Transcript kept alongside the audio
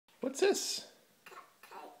What's this?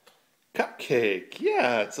 Cupcake.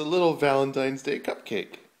 Yeah, it's a little Valentine's Day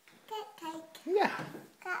cupcake. Cupcake. Yeah.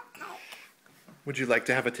 Cupcake. Would you like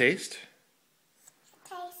to have a taste?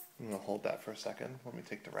 Taste. I'm going to hold that for a second. Let me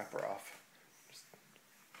take the wrapper off.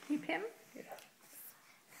 Keep him? Yeah.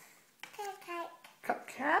 Cupcake.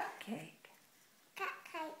 Cupcake.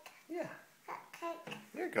 Cupcake. Yeah. Cupcake.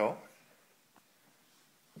 There you go.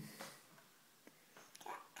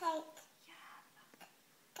 Cupcake.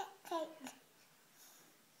 Cupcake.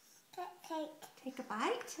 Cupcake. Take a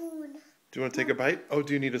bite. Spoon. Do you want to take a bite? Oh,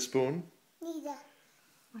 do you need a spoon? Neither.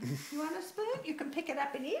 You want a spoon? You can pick it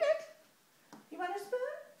up and eat it. You want a spoon?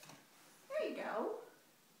 There you go.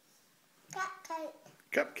 Cupcake.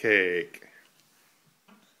 Cupcake.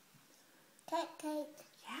 Cupcake.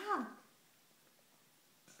 Yeah.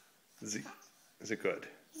 Is it good?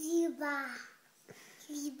 Zebra.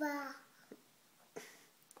 Zebra.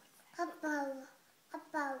 Apple.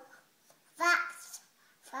 Apple. Fox.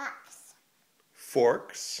 Fox.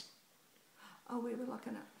 Forks. Oh, we were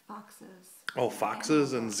looking at foxes. Oh,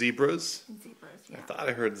 foxes and zebras? And zebras, yeah. I thought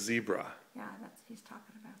I heard zebra. Yeah, that's what he's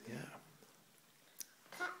talking about. Yeah.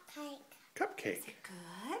 Cupcake. Cupcake. Is it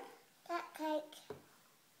good? Cupcake.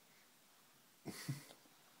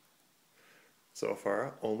 So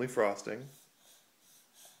far, only frosting.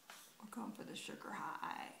 We're going for the sugar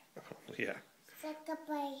high. Oh, yeah, Second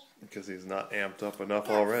because he's not amped up enough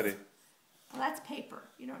already. Well, that's paper.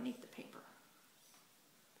 You don't need the paper.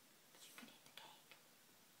 But you can eat the cake.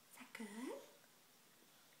 Is that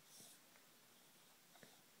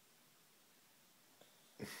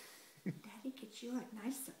good? Daddy gets you a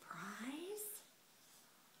nice surprise.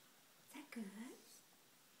 Is that good?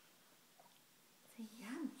 Say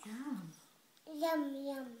yum, yum. Yum,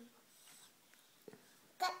 yum.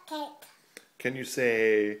 Cupcake. Can you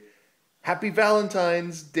say, Happy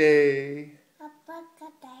Valentine's Day?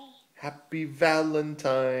 Birthday. Happy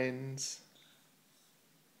Valentine's.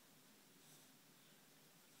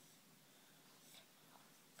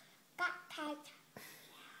 Cupcake.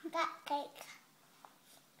 Cupcake.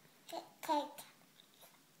 Cupcake.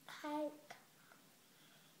 Cake.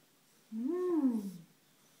 Mmm.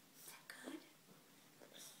 Is that good?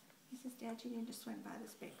 He says, Dad, you need to swing by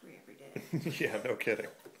this bakery every day. Yeah, no kidding.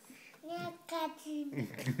 No cutting.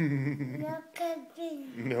 No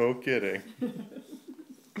cutting. No kidding.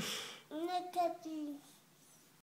 No cutting.